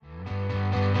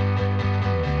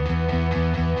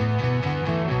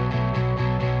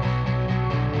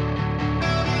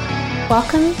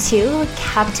Welcome to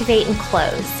Captivate and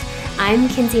Close. I'm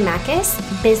Kinsey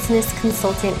Makis, business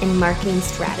consultant and marketing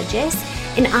strategist,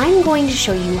 and I'm going to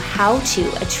show you how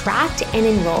to attract and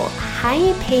enroll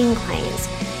high-paying clients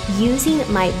using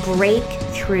my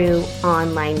breakthrough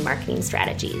online marketing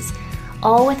strategies,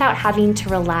 all without having to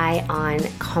rely on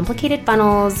complicated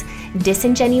funnels,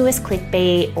 disingenuous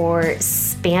clickbait, or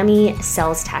spammy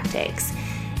sales tactics.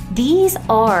 These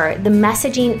are the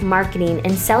messaging, marketing,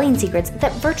 and selling secrets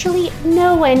that virtually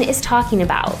no one is talking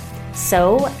about.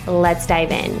 So let's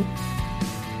dive in.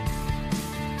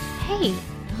 Hey,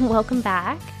 welcome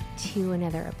back to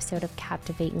another episode of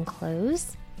Captivate and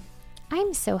Close.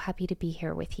 I'm so happy to be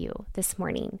here with you this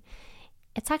morning.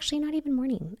 It's actually not even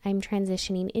morning. I'm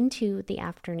transitioning into the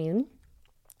afternoon,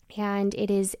 and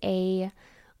it is a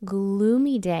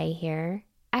gloomy day here.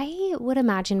 I would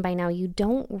imagine by now you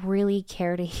don't really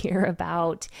care to hear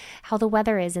about how the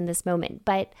weather is in this moment,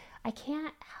 but I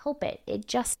can't help it. It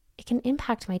can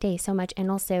impact my day so much. And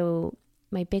also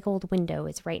my big old window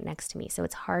is right next to me, so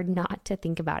it's hard not to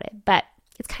think about it, but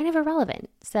it's kind of irrelevant.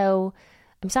 So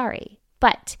I'm sorry,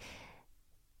 but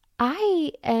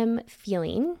I am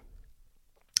feeling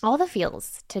all the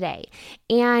feels today.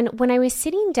 And when I was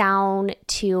sitting down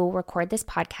to record this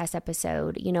podcast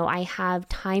episode, I have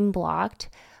time blocked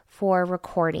for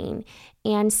recording.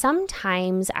 And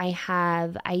sometimes I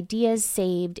have ideas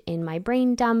saved in my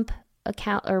brain dump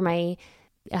account or my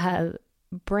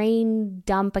brain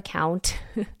dump account.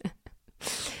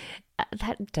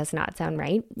 That does not sound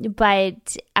right.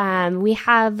 But we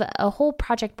have a whole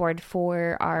project board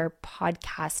for our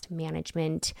podcast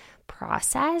management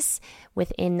process.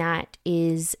 Within that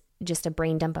is just a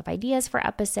brain dump of ideas for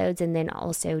episodes, and then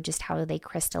also just how they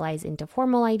crystallize into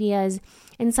formal ideas.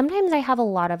 And sometimes I have a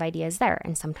lot of ideas there,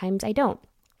 and sometimes I don't.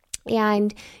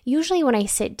 And usually when I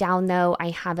sit down, though,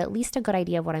 I have at least a good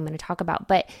idea of what I'm going to talk about.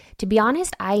 But to be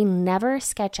honest, I never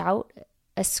sketch out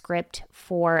a script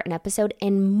for an episode,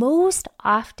 and most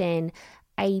often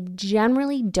I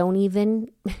generally don't even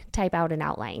type out an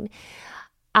outline.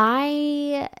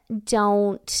 I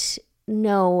don't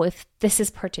know if this is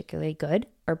particularly good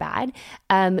or bad.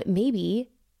 Maybe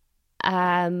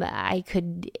I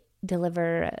could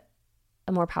deliver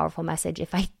a more powerful message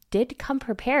if I did come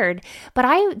prepared,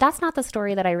 but that's not the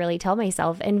story that I really tell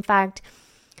myself. In fact,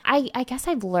 I guess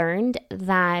I've learned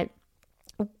that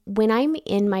when I'm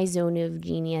in my zone of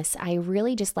genius, I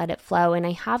really just let it flow. And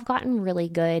I have gotten really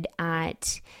good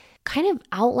at kind of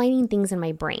outlining things in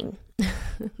my brain.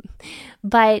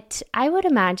 But I would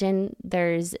imagine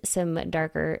there's some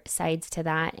darker sides to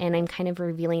that. And I'm kind of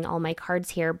revealing all my cards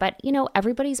here. But,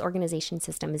 everybody's organization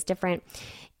system is different.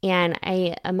 And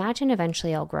I imagine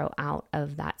eventually I'll grow out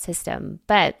of that system.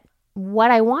 But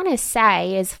what I want to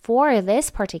say is for this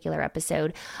particular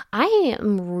episode, I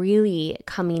am really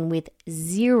coming with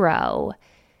zero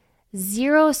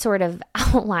sort of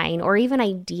outline or even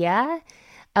idea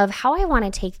of how I want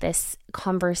to take this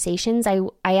conversations.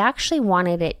 I actually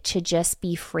wanted it to just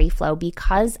be free flow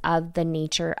because of the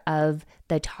nature of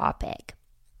the topic,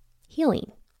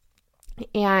 healing.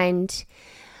 And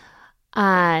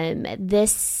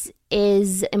this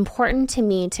is important to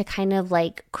me to kind of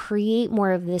create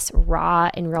more of this raw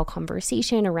and real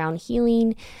conversation around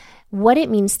healing, what it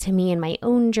means to me in my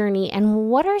own journey, and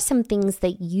what are some things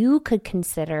that you could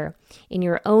consider in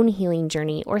your own healing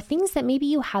journey, or things that maybe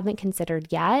you haven't considered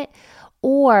yet,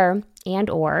 or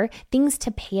things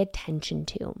to pay attention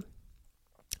to.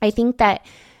 I think that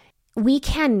we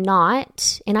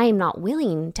cannot, and I am not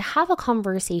willing to have a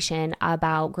conversation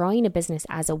about growing a business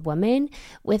as a woman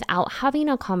without having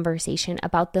a conversation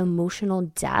about the emotional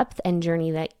depth and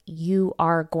journey that you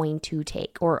are going to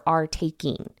take or are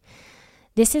taking.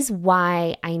 This is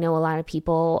why I know a lot of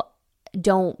people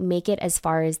don't make it as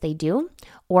far as they do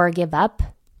or give up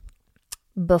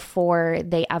before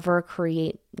they ever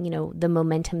create, the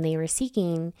momentum they were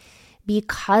seeking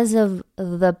because of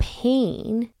the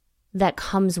pain that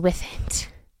comes with it.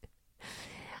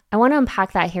 I want to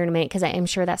unpack that here in a minute because I am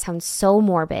sure that sounds so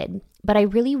morbid, but I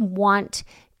really want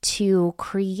to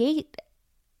create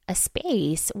a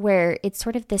space where it's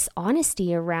sort of this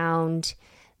honesty around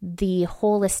the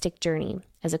holistic journey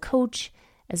as a coach,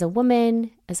 as a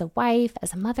woman, as a wife,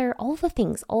 as a mother, all the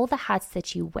things, all the hats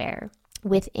that you wear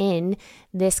within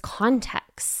this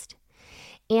context.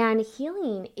 And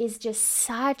healing is just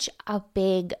such a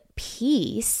big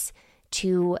piece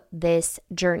to this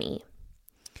journey.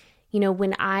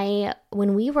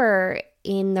 When we were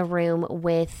in the room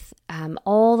with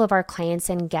all of our clients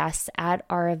and guests at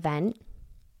our event,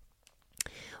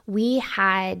 we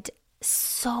had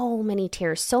so many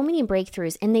tears, so many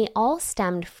breakthroughs, and they all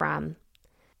stemmed from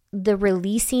the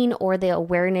releasing or the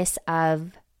awareness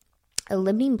of a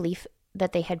limiting belief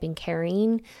that they had been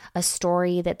carrying, a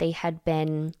story that they had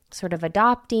been sort of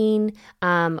adopting,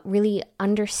 really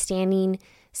understanding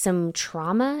some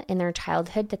trauma in their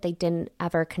childhood that they didn't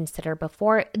ever consider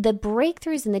before. The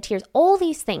breakthroughs and the tears, all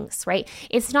these things, right?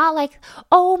 It's not like,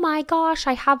 oh my gosh,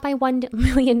 I have my $1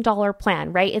 million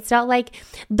plan, right? It's not like,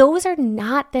 those are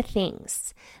not the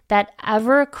things that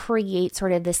ever create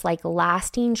sort of this like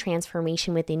lasting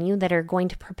transformation within you that are going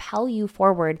to propel you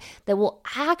forward, that will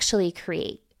actually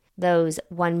create those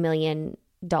 $1 million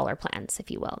plans,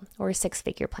 if you will, or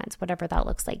 6-figure plans, whatever that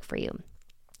looks like for you.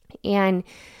 And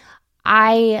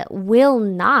I will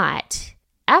not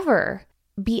ever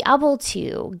be able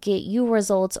to get you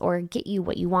results or get you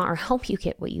what you want or help you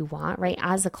get what you want, right,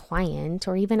 as a client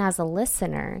or even as a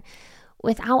listener,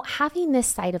 without having this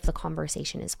side of the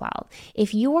conversation as well.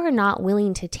 If you are not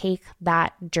willing to take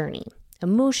that journey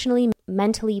emotionally,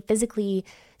 mentally, physically,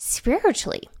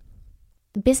 spiritually,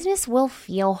 business will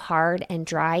feel hard and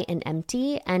dry and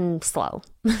empty and slow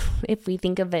if we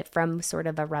think of it from sort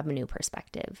of a revenue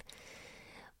perspective.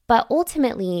 But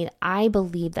ultimately, I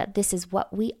believe that this is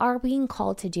what we are being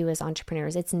called to do as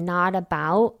entrepreneurs. It's not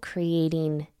about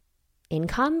creating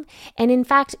income. And in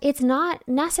fact, it's not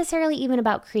necessarily even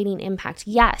about creating impact.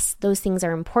 Yes, those things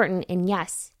are important. And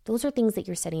yes, those are things that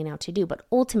you're setting out to do. But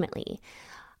ultimately,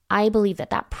 I believe that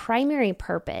that primary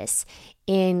purpose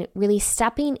in really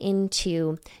stepping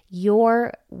into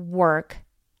your work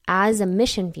as a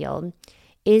mission field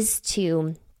is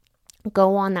to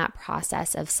go on that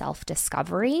process of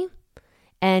self-discovery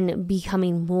and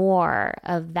becoming more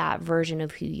of that version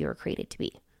of who you're created to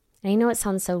be. And I know it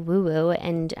sounds so woo-woo,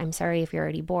 and I'm sorry if you're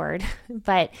already bored,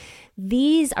 but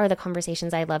these are the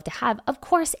conversations I love to have, of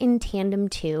course, in tandem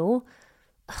to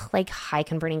like high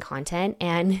converting content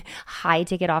and high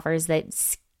ticket offers that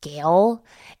scale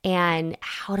and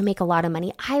how to make a lot of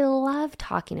money. I love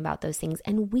talking about those things,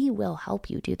 and we will help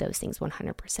you do those things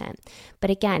 100%.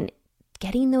 But again,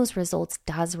 getting those results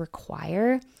does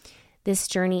require this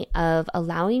journey of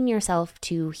allowing yourself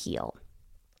to heal.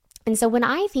 And so when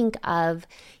I think of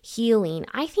healing,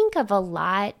 I think of a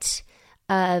lot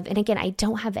of, and again, I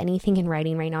don't have anything in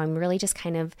writing right now. I'm really just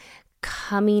kind of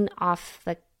coming off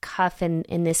the cuff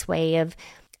in this way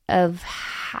of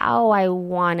how I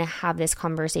want to have this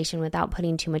conversation without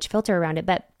putting too much filter around it.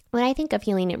 But when I think of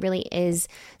healing, it really is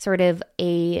sort of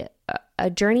a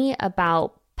journey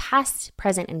about past,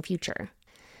 present, and future.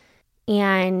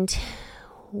 And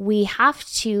we have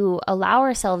to allow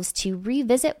ourselves to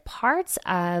revisit parts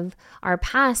of our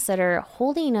past that are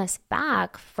holding us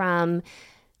back from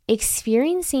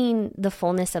experiencing the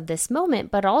fullness of this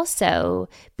moment, but also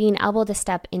being able to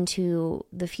step into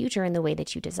the future in the way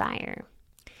that you desire.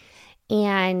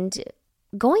 And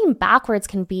going backwards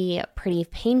can be pretty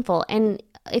painful. And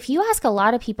if you ask a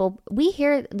lot of people, we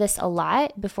hear this a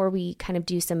lot before we kind of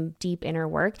do some deep inner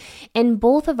work. And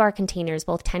both of our containers,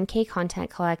 both 10K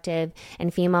Content Collective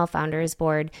and Female Founders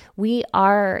Board, we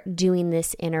are doing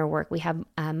this inner work. We have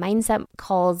mindset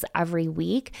calls every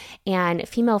week, and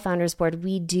Female Founders Board,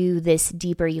 we do this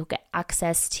deeper. You get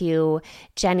access to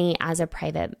Jenny as a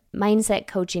private mindset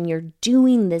coach, and you're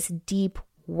doing this deep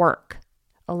work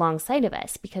alongside of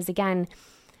us because again,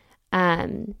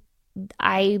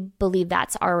 I believe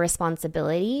that's our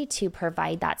responsibility to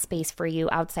provide that space for you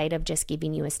outside of just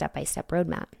giving you a step-by-step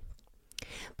roadmap.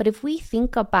 But if we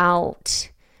think about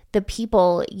the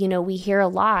people, we hear a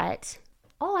lot,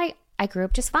 I grew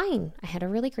up just fine. I had a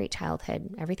really great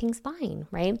childhood. Everything's fine,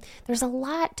 right? There's a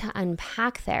lot to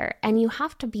unpack there. And you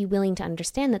have to be willing to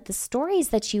understand that the stories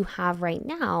that you have right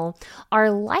now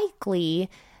are likely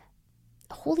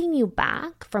holding you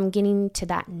back from getting to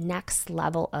that next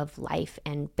level of life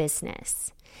and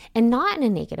business. And not in a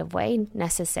negative way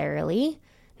necessarily,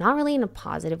 not really in a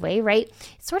positive way, right?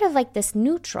 It's sort of like this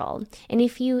neutral. And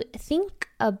if you think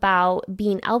about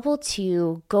being able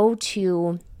to go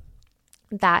to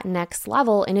that next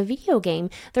level in a video game,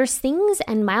 there's things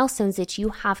and milestones that you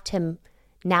have to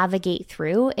navigate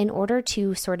through in order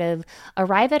to sort of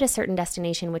arrive at a certain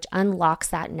destination, which unlocks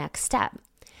that next step.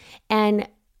 And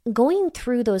going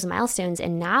through those milestones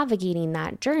and navigating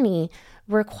that journey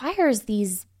requires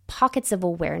these pockets of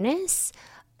awareness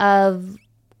of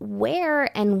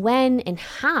where and when and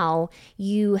how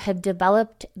you have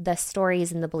developed the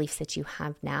stories and the beliefs that you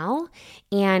have now,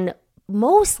 and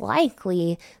most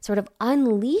likely sort of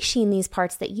unleashing these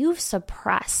parts that you've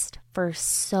suppressed for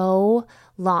so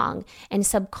long. And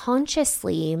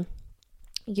subconsciously,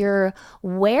 you're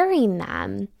wearing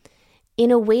them in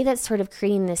a way that's sort of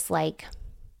creating this like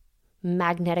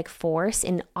magnetic force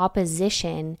in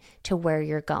opposition to where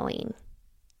you're going.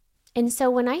 And so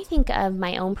when I think of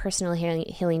my own personal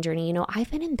healing journey, I've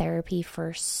been in therapy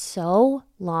for so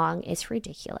long, it's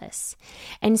ridiculous.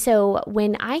 And so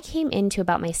when I came into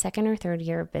about my second or third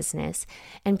year of business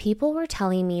and people were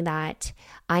telling me that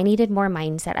I needed more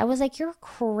mindset, I was like, you're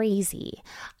crazy.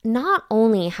 Not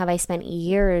only have I spent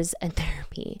years in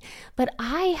therapy, but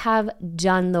I have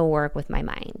done the work with my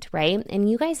mind, right? And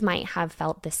you guys might have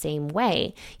felt the same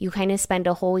way. You kind of spend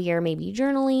a whole year maybe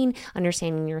journaling,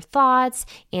 understanding your thoughts,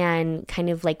 and kind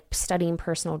of like studying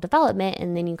personal development.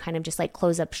 And then you kind of just like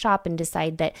close up shop and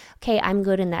decide that, okay, I'm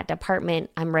good in that department.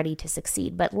 I'm ready to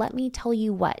succeed. But let me tell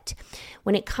you what,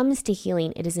 when it comes to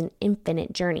healing, it is an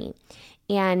infinite journey.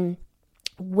 And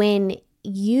when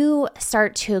you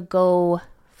start to go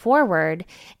forward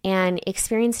and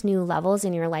experience new levels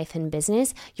in your life and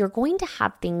business, you're going to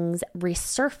have things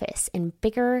resurface in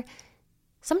bigger,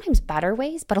 sometimes better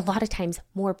ways, but a lot of times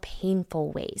more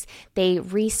painful ways. They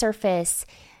resurface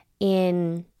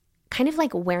in kind of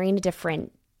like wearing a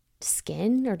different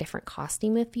skin or different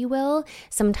costume, if you will.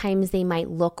 Sometimes they might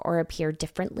look or appear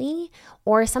differently,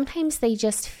 or sometimes they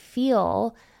just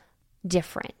feel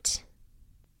different.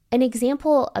 An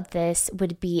example of this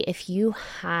would be if you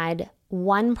had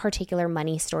one particular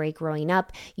money story growing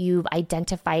up, you've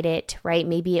identified it, right?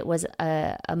 Maybe it was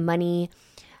a money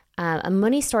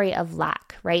story of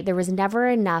lack, right? There was never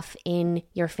enough in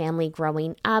your family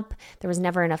growing up. There was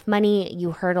never enough money.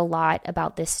 You heard a lot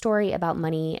about this story about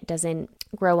money doesn't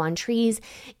grow on trees,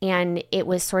 and it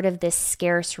was sort of this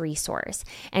scarce resource.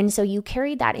 And so you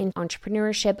carried that in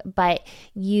entrepreneurship, but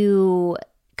you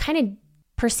kind of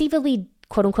perceivably,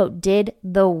 quote unquote, did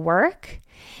the work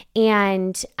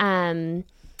and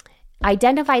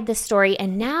identified the story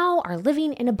and now are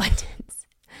living in abundance.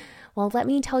 Well, let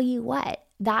me tell you what,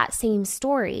 that same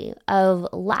story of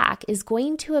lack is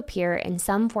going to appear in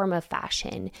some form of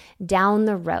fashion down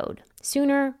the road,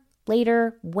 sooner,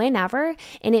 later, whenever,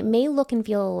 and it may look and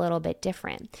feel a little bit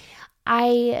different.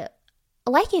 I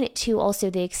liken it to also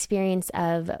the experience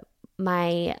of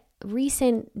my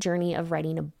recent journey of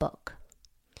writing a book.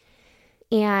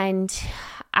 And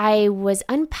I was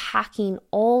unpacking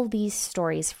all these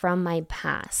stories from my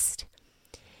past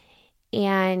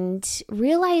and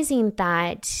realizing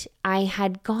that I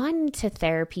had gone to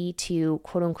therapy to,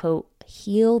 quote unquote,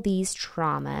 heal these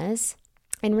traumas,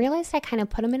 and realized I kind of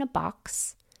put them in a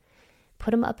box,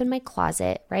 put them up in my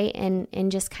closet, right?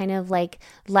 And just kind of like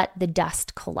let the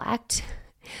dust collect.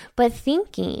 But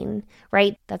thinking,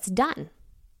 right, that's done.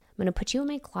 I'm going to put you in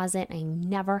my closet. I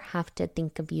never have to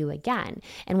think of you again.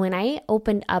 And when I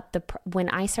opened up when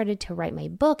I started to write my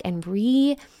book and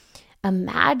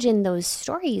reimagine those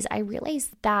stories, I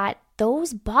realized that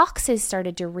those boxes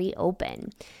started to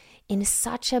reopen in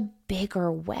such a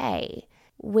bigger way,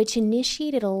 which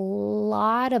initiated a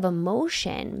lot of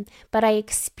emotion, but I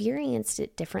experienced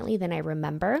it differently than I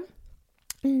remember.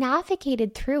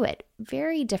 Navigated through it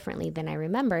very differently than I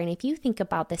remember. And if you think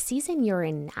about the season you're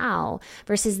in now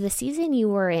versus the season you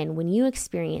were in when you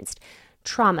experienced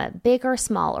trauma, big or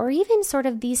small, or even sort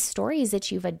of these stories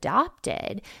that you've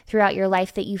adopted throughout your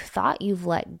life that you thought you've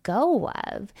let go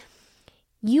of,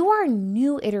 you are a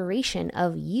new iteration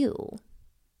of you.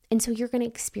 And so you're going to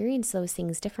experience those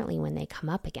things differently when they come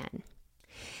up again.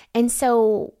 And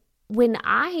so when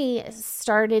I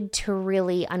started to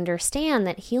really understand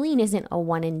that healing isn't a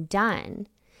one and done,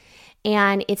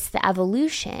 and it's the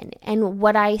evolution, and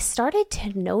what I started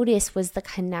to notice was the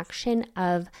connection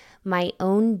of my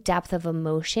own depth of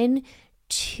emotion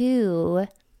to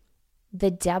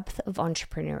the depth of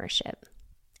entrepreneurship.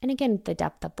 And again, the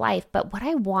depth of life. But what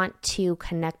I want to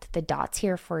connect the dots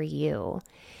here for you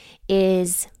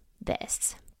is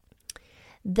this.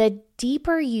 The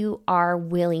deeper you are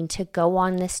willing to go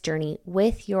on this journey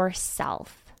with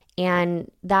yourself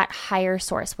and that higher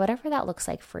source, whatever that looks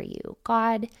like for you,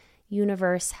 God,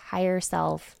 universe, higher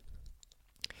self,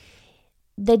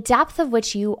 the depth of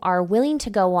which you are willing to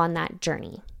go on that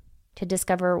journey to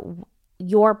discover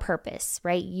your purpose,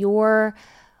 right? Your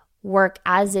work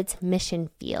as its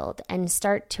mission field, and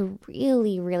start to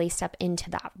really, really step into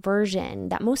that version,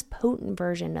 that most potent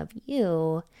version of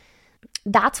you.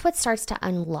 That's what starts to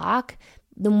unlock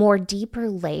the more deeper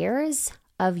layers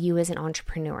of you as an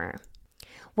entrepreneur.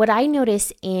 What I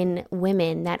notice in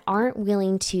women that aren't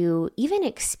willing to even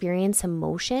experience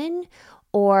emotion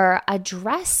or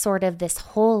address sort of this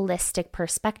holistic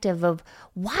perspective of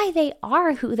why they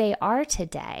are who they are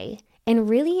today, and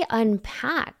really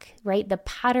unpack, right, the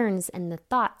patterns and the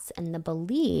thoughts and the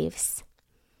beliefs,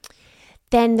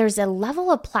 then there's a level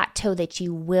of plateau that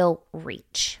you will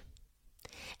reach.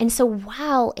 And so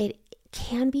while it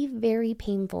can be very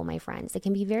painful, my friends, it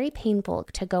can be very painful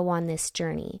to go on this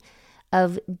journey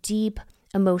of deep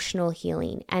emotional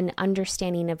healing and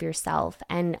understanding of yourself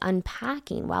and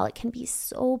unpacking, while it can be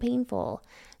so painful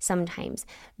sometimes,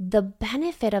 the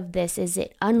benefit of this is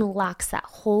it unlocks that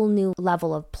whole new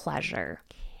level of pleasure.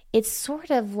 It's sort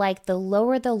of like the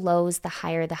lower the lows, the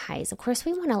higher the highs. Of course,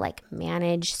 we want to like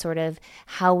manage sort of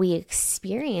how we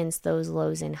experience those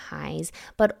lows and highs,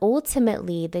 but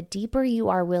ultimately, the deeper you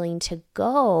are willing to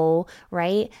go,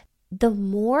 right, the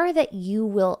more that you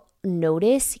will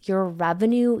notice your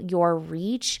revenue, your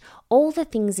reach, all the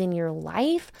things in your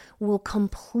life will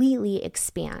completely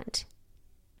expand.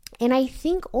 And I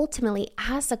think ultimately,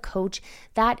 as a coach,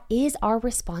 that is our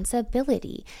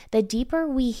responsibility. The deeper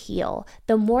we heal,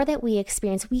 the more that we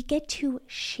experience, we get to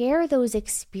share those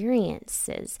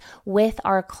experiences with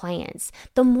our clients.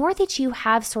 The more that you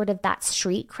have sort of that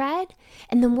street cred,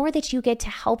 and the more that you get to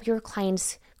help your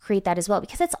clients create that as well,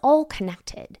 because it's all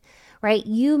connected. Right?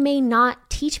 You may not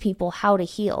teach people how to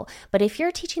heal, but if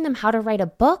you're teaching them how to write a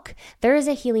book, there is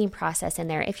a healing process in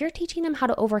there. If you're teaching them how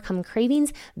to overcome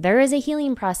cravings, there is a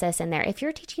healing process in there. If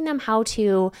you're teaching them how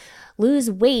to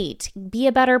lose weight, be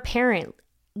a better parent,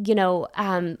 grow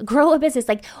a business,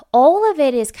 like all of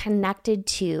it is connected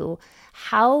to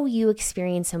how you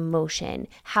experience emotion,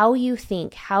 how you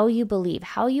think, how you believe,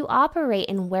 how you operate,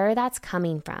 and where that's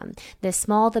coming from. The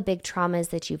small, the big traumas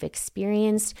that you've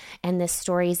experienced, and the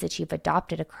stories that you've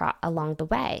adopted along the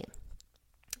way.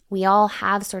 We all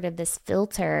have sort of this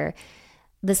filter,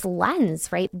 this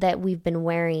lens, right, that we've been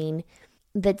wearing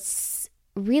that's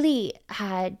really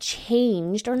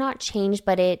changed, or not changed,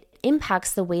 but it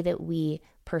impacts the way that we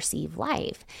perceive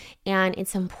life. And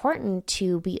it's important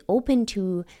to be open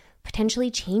to potentially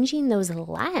changing those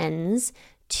lens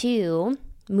to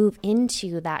move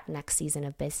into that next season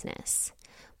of business.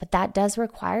 But that does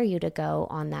require you to go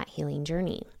on that healing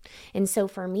journey. And so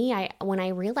for me, when I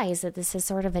realized that this is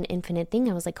sort of an infinite thing,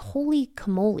 I was like, holy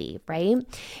camole, right?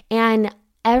 And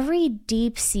every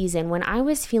deep season when I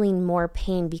was feeling more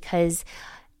pain because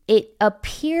it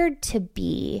appeared to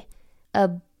be a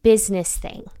business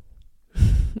thing.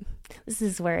 This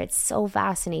is where it's so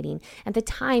fascinating. At the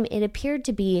time, it appeared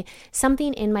to be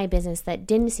something in my business that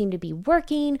didn't seem to be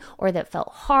working, or that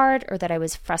felt hard, or that I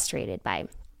was frustrated by.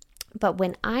 But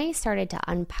when I started to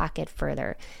unpack it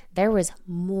further, there was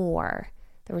more.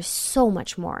 There was so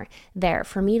much more there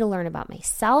for me to learn about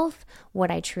myself,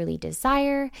 what I truly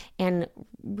desire, and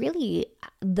really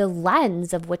the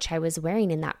lens of which I was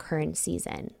wearing in that current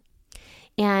season.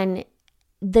 And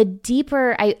the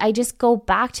deeper, I just go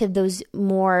back to those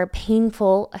more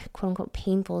painful, quote unquote,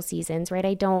 painful seasons, right?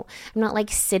 I'm not like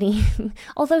sitting,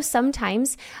 although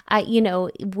sometimes,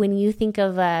 when you think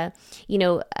of, an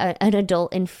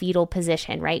adult in fetal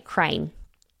position, right? Crying.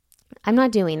 I'm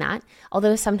not doing that,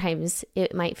 although sometimes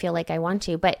it might feel like I want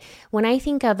to. But when I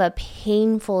think of a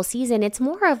painful season, it's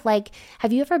more of like,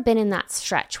 have you ever been in that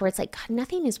stretch where it's like, God,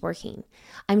 nothing is working?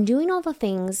 I'm doing all the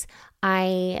things,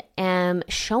 I am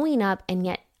showing up, and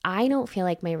yet I don't feel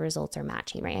like my results are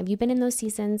matching, right? Have you been in those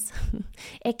seasons?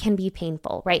 It can be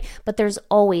painful, right? But those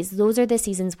are the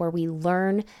seasons where we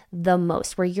learn the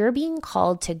most, where you're being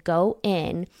called to go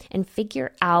in and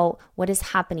figure out what is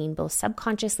happening both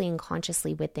subconsciously and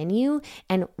consciously within you,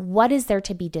 and what is there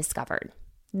to be discovered.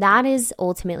 That is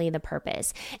ultimately the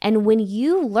purpose. And when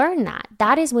you learn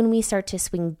that is when we start to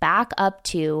swing back up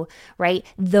to, right,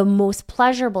 the most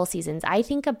pleasurable seasons. I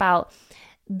think about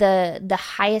the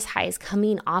highest highs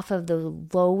coming off of the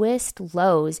lowest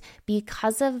lows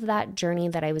because of that journey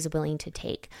that I was willing to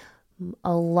take.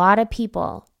 A lot of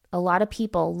people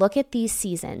look at these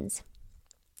seasons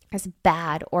as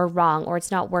bad or wrong, or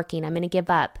it's not working, I'm going to give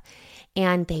up.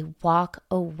 And they walk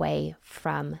away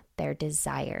from their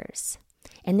desires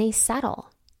and they settle.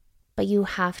 But you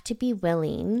have to be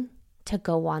willing to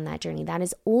go on that journey. That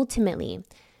is ultimately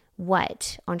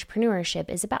what entrepreneurship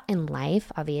is about in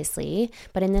life, obviously,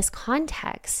 but in this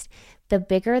context, the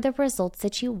bigger the results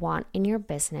that you want in your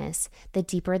business, the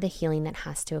deeper the healing that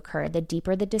has to occur, the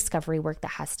deeper the discovery work that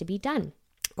has to be done.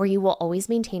 Or you will always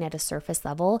maintain at a surface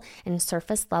level, and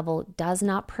surface level does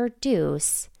not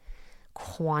produce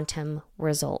quantum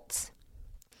results.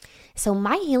 So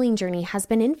my healing journey has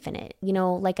been infinite.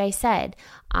 Like I said,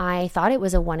 I thought it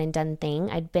was a one and done thing.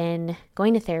 I'd been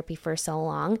going to therapy for so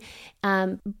long.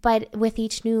 But with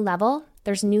each new level,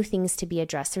 there's new things to be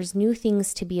addressed. There's new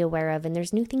things to be aware of, and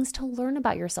there's new things to learn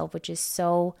about yourself, which is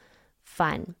so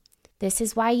fun. This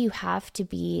is why you have to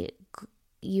be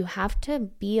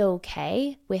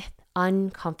okay with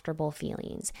uncomfortable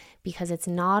feelings, because it's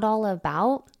not all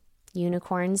about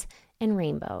unicorns and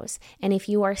rainbows. And if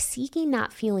you are seeking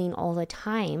that feeling all the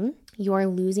time, you are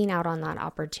losing out on that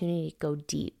opportunity to go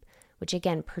deep which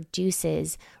again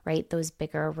produces, right, those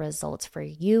bigger results for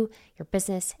you, your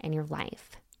business, and your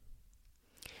life.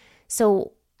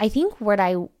 So I think what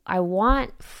I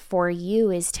want for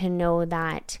you is to know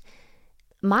that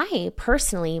my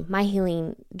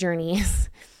healing journey is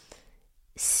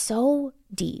so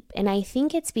deep. And I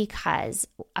think it's because,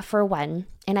 for one,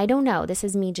 and I don't know, this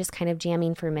is me just kind of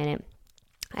jamming for a minute,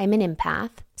 I'm an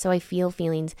empath, so I feel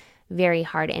feelings very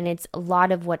hard, and it's a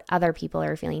lot of what other people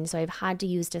are feeling. So I've had to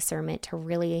use discernment to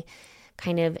really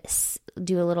kind of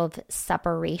do a little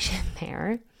separation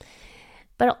there.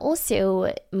 But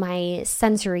also my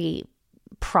sensory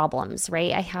problems,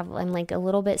 right? I'm like a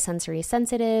little bit sensory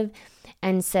sensitive.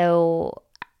 And so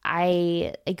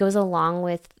it goes along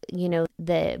with,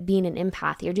 the being an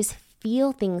empath. You just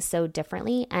feel things so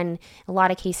differently, and in a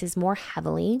lot of cases more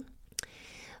heavily.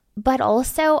 But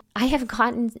also I have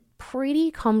gotten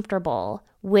pretty comfortable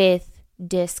with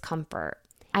discomfort.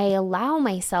 I allow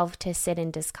myself to sit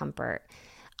in discomfort.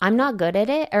 I'm not good at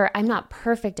it, or I'm not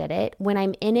perfect at it. When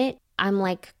I'm in it, I'm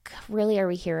like, really, are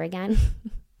we here again?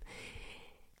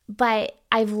 But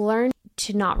I've learned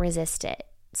to not resist it.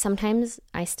 Sometimes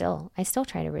I still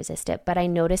try to resist it, but I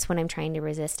notice when I'm trying to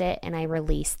resist it, and I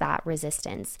release that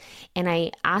resistance. And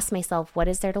I ask myself, what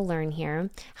is there to learn here?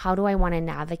 How do I want to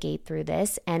navigate through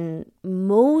this? And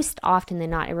most often than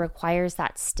not, it requires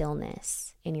that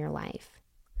stillness in your life.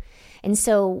 And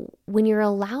so when you're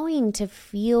allowing to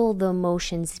feel the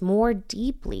emotions more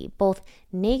deeply, both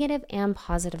negative and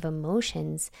positive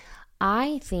emotions,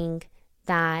 I think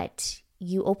that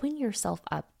you open yourself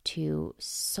up to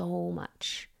so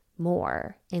much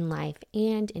more in life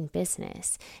and in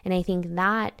business. And I think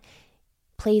that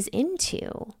plays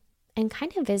into and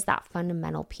kind of is that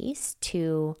fundamental piece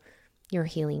to your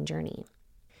healing journey.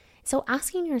 So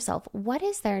asking yourself, what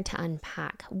is there to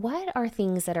unpack? What are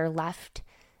things that are left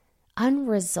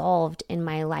unresolved in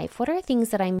my life? What are things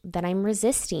that I'm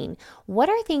resisting? What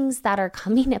are things that are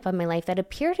coming up in my life that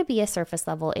appear to be a surface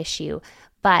level issue,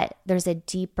 but there's a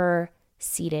deeper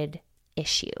seated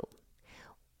issue?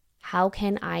 How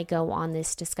can I go on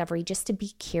this discovery just to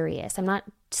be curious? I'm not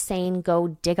saying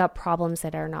go dig up problems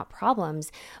that are not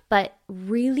problems, but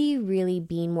really, really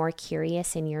being more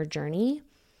curious in your journey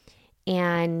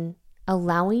and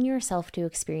allowing yourself to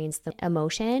experience the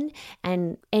emotion,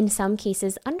 and in some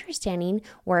cases understanding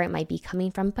where it might be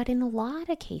coming from, but in a lot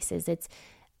of cases it's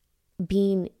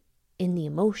being in the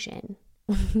emotion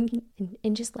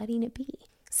and just letting it be.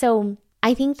 So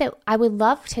I think that I would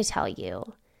love to tell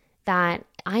you that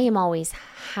I am always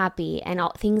happy and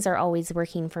things are always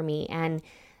working for me, and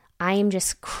I am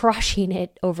just crushing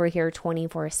it over here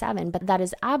 24/7, but that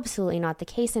is absolutely not the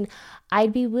case. And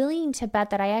I'd be willing to bet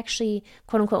that I actually,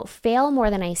 quote unquote, fail more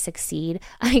than I succeed.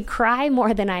 I cry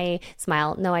more than I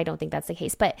smile. No, I don't think that's the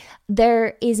case, but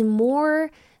there is more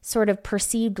sort of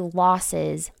perceived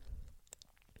losses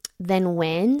than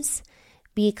wins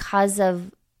because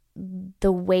of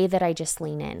the way that I just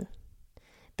lean in,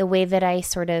 the way that I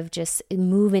sort of just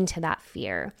move into that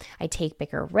fear. I take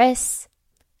bigger risks.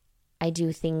 I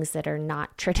do things that are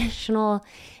not traditional,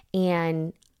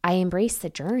 and I embrace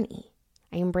the journey.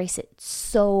 I embrace it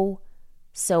so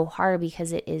hard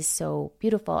because it is so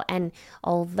beautiful. And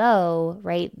although,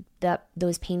 right,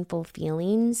 those painful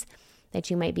feelings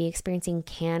that you might be experiencing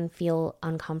can feel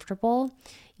uncomfortable,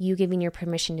 you giving your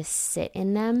permission to sit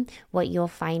in them, what you'll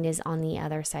find is on the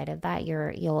other side of that,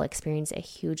 you'll experience a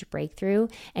huge breakthrough,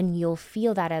 and you'll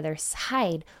feel that other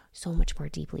side so much more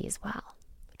deeply as well,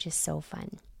 which is so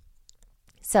fun.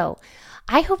 So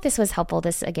I hope this was helpful.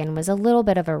 This, again, was a little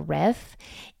bit of a riff.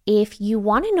 If you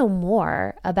want to know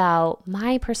more about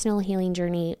my personal healing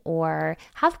journey or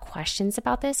have questions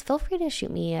about this, feel free to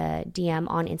shoot me a DM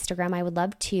on Instagram. I would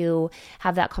love to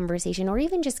have that conversation, or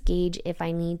even just gauge if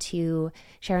I need to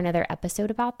share another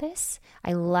episode about this.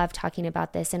 I love talking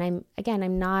about this. And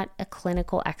I'm not a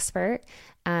clinical expert.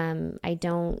 I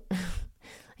don't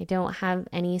have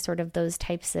any sort of those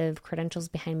types of credentials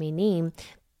behind my name,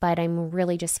 but I'm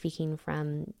really just speaking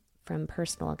from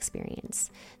personal experience.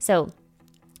 So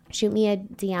shoot me a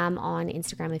DM on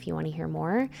Instagram if you want to hear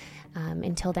more.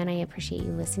 Until then, I appreciate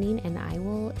you listening, and I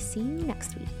will see you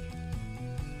next week.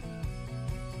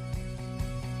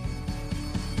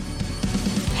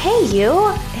 Hey,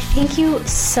 you! Thank you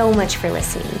so much for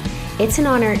listening. It's an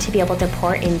honor to be able to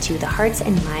pour into the hearts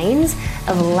and minds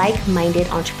of like-minded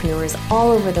entrepreneurs all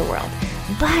over the world.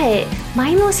 But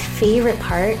my most favorite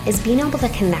part is being able to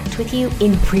connect with you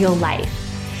in real life.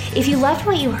 If you loved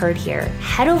what you heard here,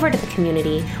 head over to the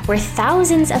community where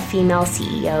thousands of female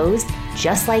CEOs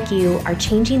just like you are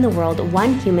changing the world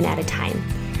one human at a time.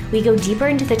 We go deeper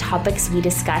into the topics we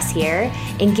discuss here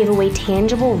and give away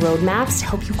tangible roadmaps to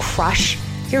help you crush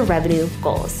your revenue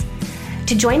goals.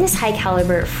 To join this high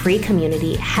caliber free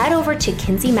community, head over to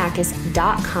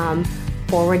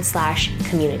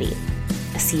kinseymachis.com/community.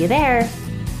 See you there.